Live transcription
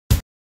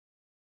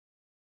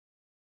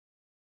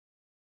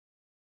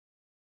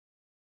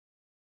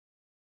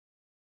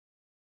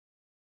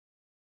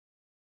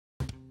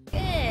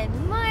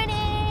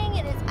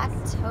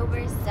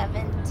October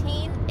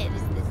 17th. It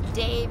is the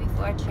day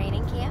before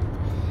training camp,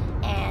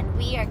 and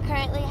we are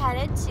currently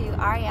headed to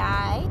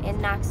REI in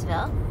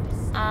Knoxville.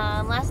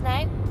 Last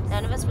night,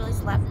 none of us really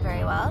slept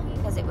very well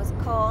because it was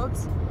cold,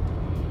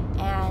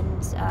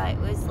 and it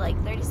was like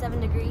 37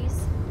 degrees,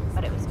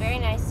 but it was very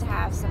nice to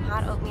have some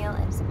hot oatmeal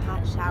and some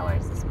hot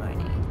showers this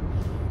morning.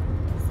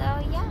 So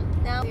yeah,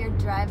 now we are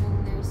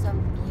driving through some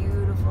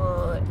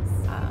beautiful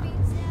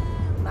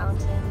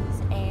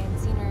mountains and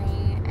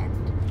scenery,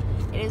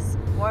 and it is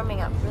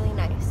warming up really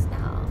nice now.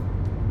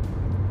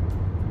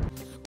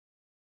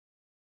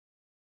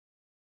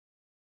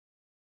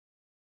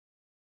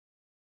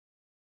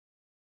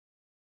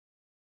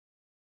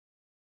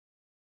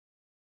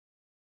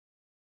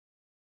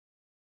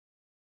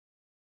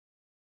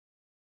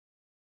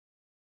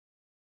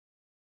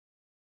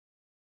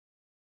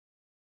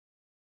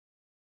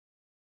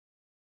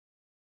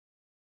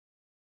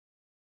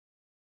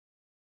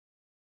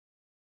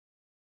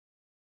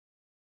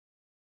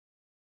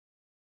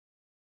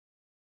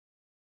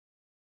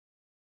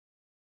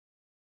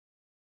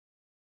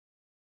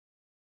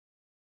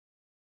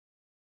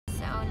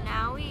 So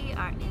now we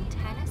are in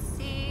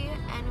Tennessee,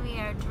 and we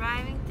are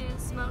driving through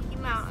the Smoky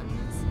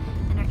Mountains,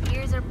 and our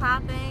ears are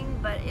popping,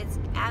 but it's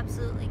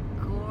absolutely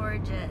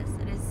gorgeous.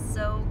 It is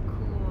so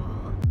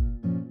cool.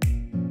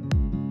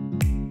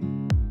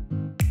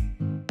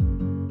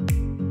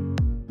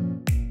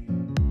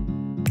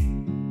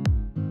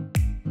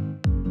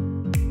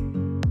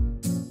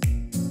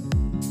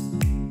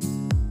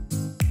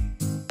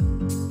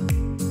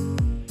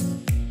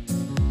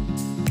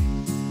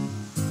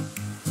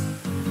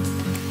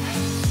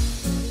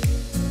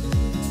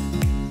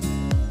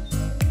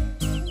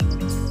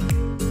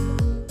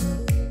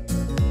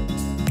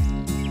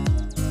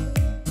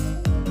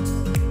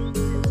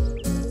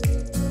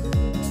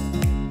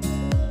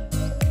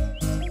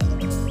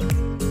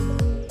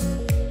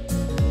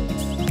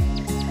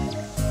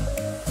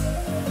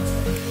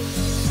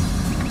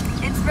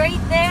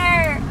 Right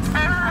there!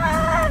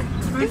 Ah!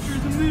 Enter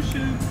the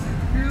mission.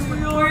 Here we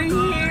are. We're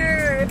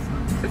here.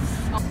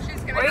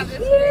 She's gonna We're have this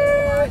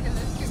here. big vlog and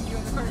this can go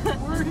in the car.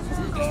 We're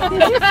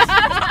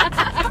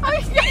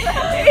here.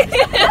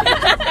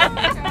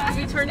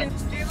 We turn in.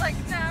 She's like,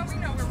 nah, we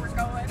know where we're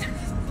going.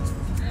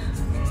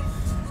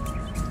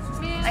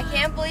 Man, I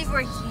can't believe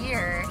we're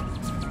here.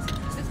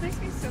 this makes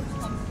me so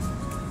pumped.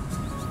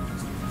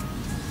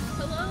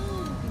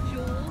 Hello,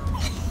 Jewel.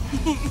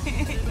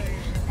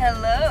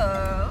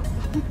 Hello.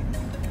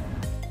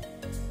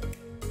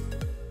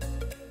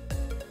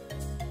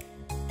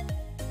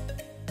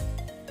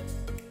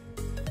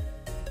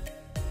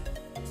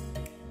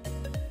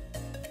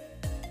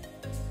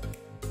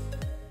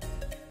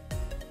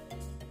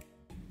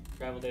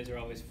 Travel days are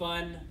always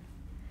fun.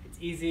 It's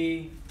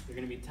easy. You're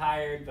gonna be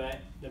tired, but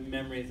the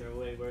memories are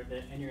way worth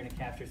it, and you're gonna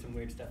capture some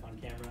weird stuff on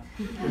camera.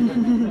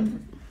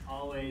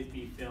 Always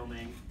be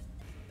filming.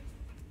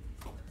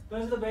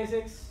 Those are the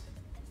basics.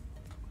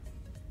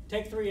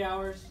 Take 3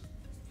 hours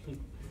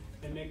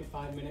and make a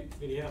 5-minute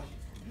video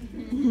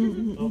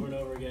over and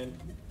over again,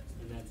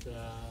 and that's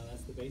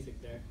the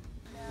basic there.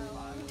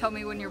 Tell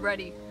me when you're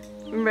ready.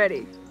 I'm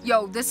ready.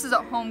 Yo, this is a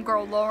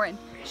homegirl, Lauren.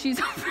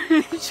 She's over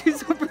here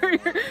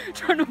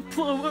trying to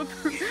blow up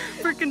her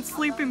freaking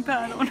sleeping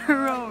pad on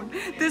her own.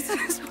 This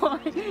is why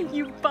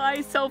you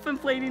buy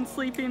self-inflating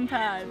sleeping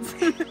pads.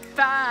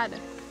 Bad.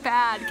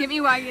 Bad. Give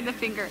me wagging the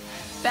finger.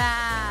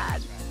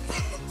 Bad.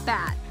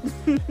 Bad.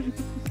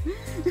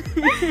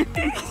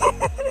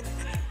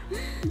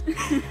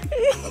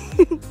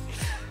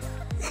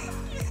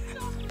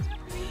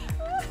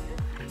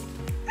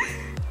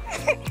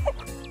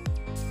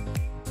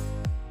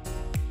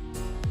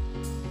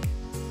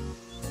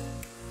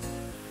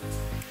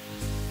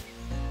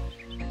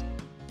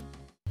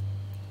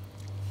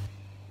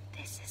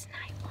 This is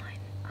night 1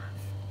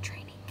 of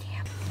training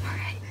camp.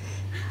 Alright,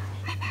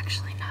 I'm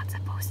actually not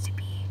supposed to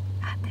be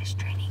at this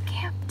training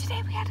camp.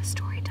 Today we had a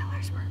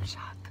storyteller's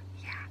workshop.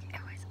 Yeah,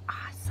 it was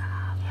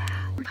awesome.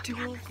 Yeah. We're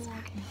dual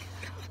vlogging.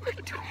 We're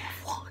dual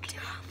vlogging.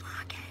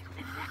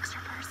 With an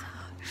extra person.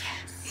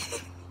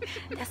 Yes.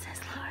 This is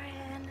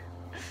Lauren.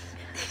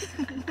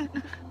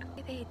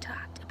 They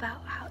talked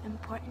about how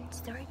important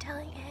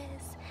storytelling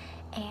is,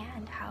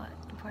 and how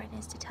important it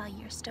is to tell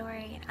your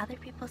story and other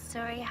people's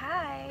story.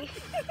 Hi!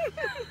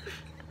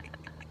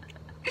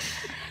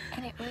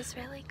 And it was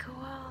really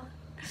cool.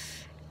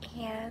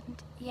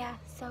 And yeah,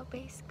 so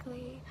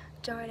basically,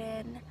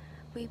 Jordan,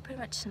 we pretty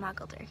much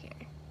smuggled her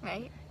here,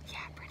 right?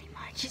 Yeah, pretty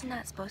much. She's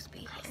not supposed to be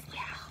here.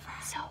 Yeah.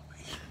 So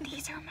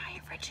these are my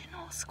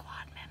original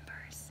squad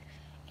members,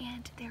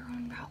 and they're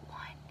on Route 1.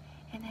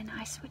 And then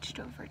I switched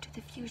over to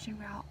the fusion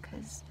route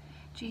because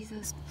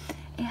Jesus.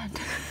 And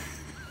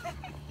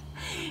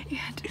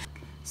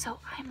so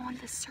I'm on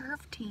the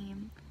serve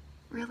team,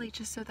 really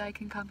just so that I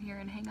can come here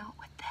and hang out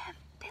with them.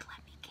 They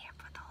let me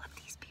camp with all of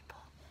these people,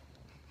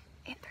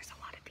 and there's a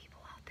lot of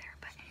people out there,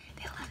 but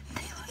they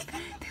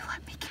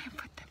let me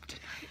camp with them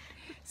tonight.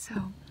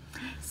 So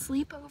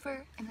sleep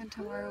over, and then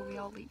tomorrow we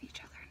all leave each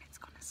other, and it's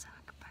gonna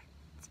suck, but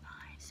it's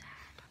fine.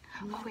 Sad.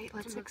 Oh wait,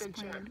 let's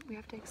explain. We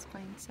have to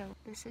explain. So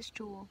this is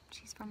Jewel.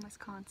 She's from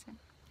Wisconsin.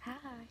 Hi.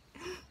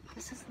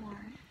 This is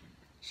Lauren.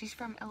 She's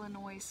from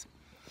Illinois.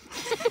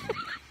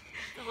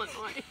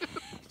 Illinois.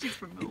 She's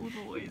from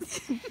Illinois.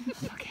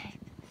 Okay.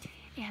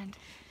 And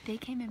they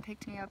came and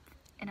picked me up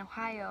in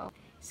Ohio.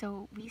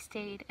 So we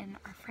stayed in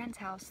our friend's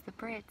house, the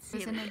Brits.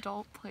 It's an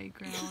adult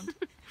playground.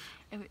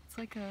 It's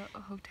like a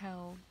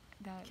hotel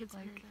that Kids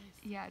like paradise.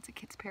 yeah, it's a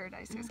kids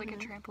paradise. There's like a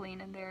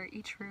trampoline in there.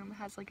 Each room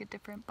has like a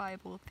different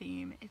Bible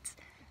theme. It's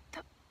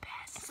the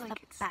best. It's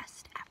like the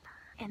best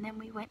ever. And then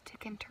we went to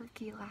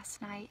Kentucky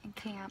last night and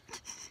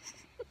camped.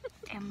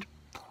 And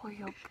boy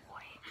oh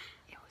boy,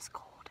 it was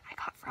cold. I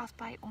got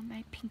frostbite on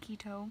my pinky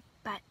toe.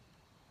 But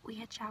we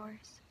had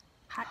showers,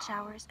 hot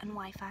showers, and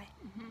Wi-Fi.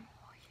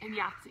 And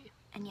Yahtzee.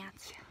 And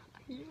Yahtzee.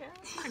 Yeah,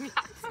 and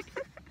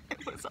Yahtzee.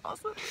 It was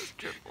awesome. It was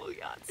triple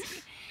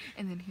Yahtzee.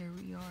 And then here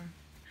we are.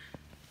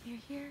 You're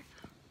here.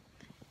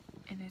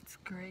 And it's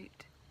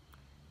great.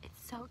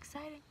 It's so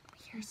exciting.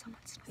 We hear so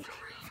much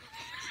snoring.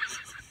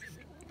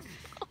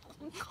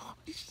 Oh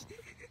gosh.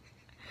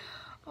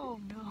 Oh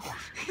no.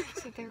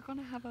 So they're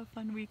gonna have a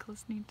fun week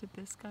listening to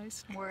this guy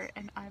snore,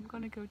 and I'm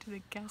gonna go to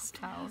the guest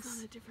house. It's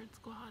on a different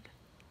squad.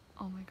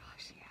 Oh my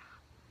gosh, yeah.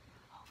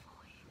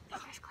 Hopefully.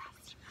 Fingers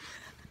crossed.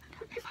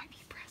 It might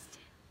be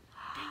Preston.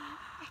 Dang it.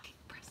 I think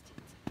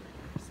Preston's.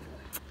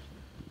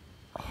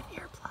 We have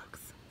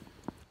earplugs.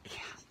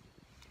 Yeah.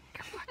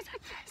 Earplugs, I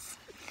guess.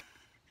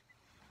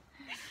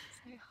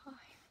 Say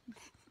hi.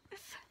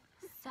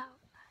 So,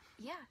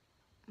 yeah,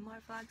 more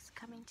vlogs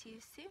coming to you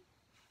soon.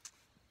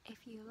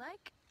 If you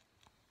like,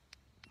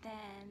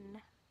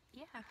 then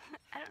yeah,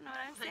 I don't know what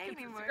I'm saying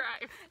anymore.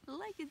 Subscribe.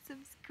 Like and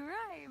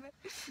subscribe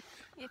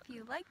if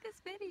you like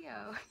this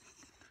video.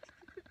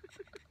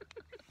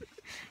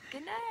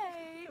 Good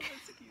night.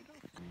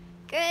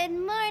 Good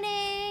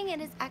morning.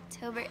 It is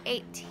October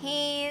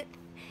 18th,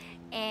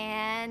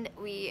 and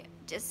we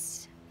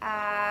just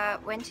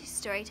went to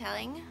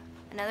storytelling,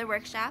 another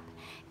workshop,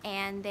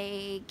 and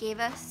they gave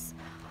us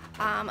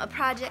a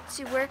project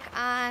to work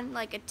on,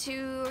 like a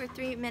 2 or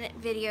 3 minute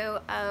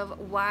video of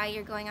why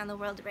you're going on the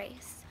world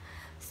race.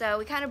 So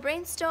we kind of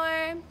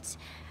brainstormed.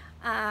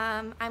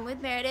 I'm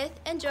with Meredith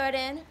and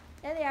Jordan.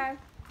 There they are.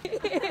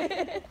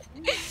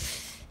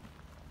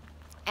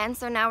 And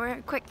so now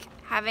we're quick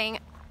having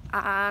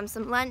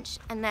some lunch,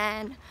 and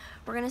then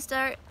we're gonna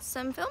start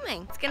some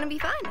filming. It's gonna be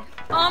fun.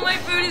 All my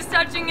food is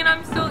touching and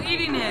I'm still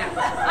eating it.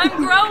 I'm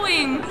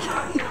growing.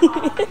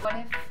 What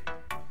if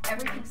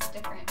everything's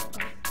different?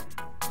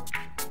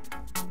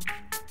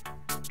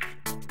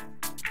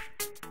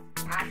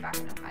 Like, back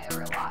in Ohio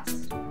or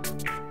lost. What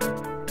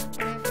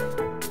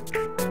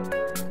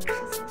if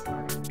this is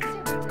hard?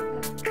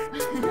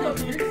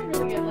 You're doing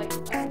really good. Like,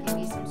 give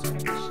me some sort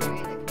of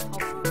missionary that can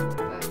help,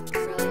 but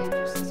really I'm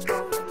just this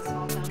girl from a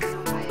small town in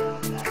Ohio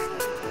that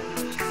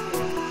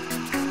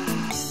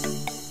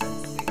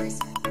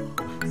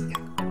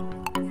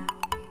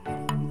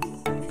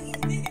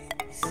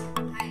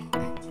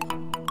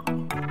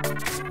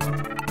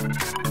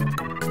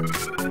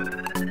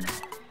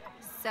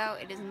So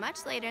it is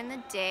much later in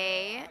the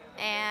day,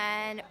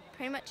 and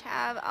pretty much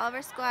have all of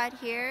our squad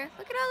here.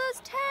 Look at all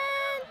those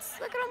tents!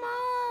 Look at them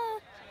all!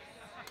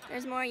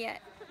 There's more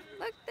yet.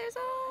 Look, there's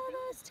all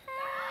those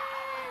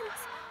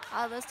tents!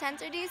 All those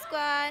tents are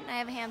D-Squad, and I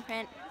have a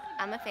handprint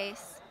on my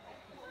face.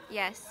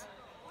 Yes.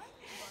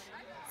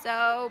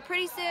 So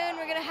pretty soon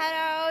we're gonna head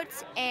out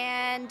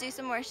and do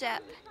some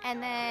worship,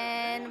 and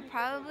then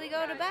probably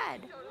go to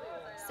bed.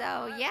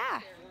 So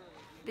yeah,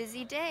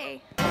 busy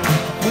day.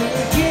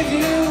 Give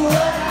you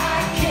what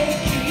I can't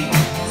keep.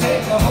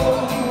 Take a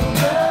hold.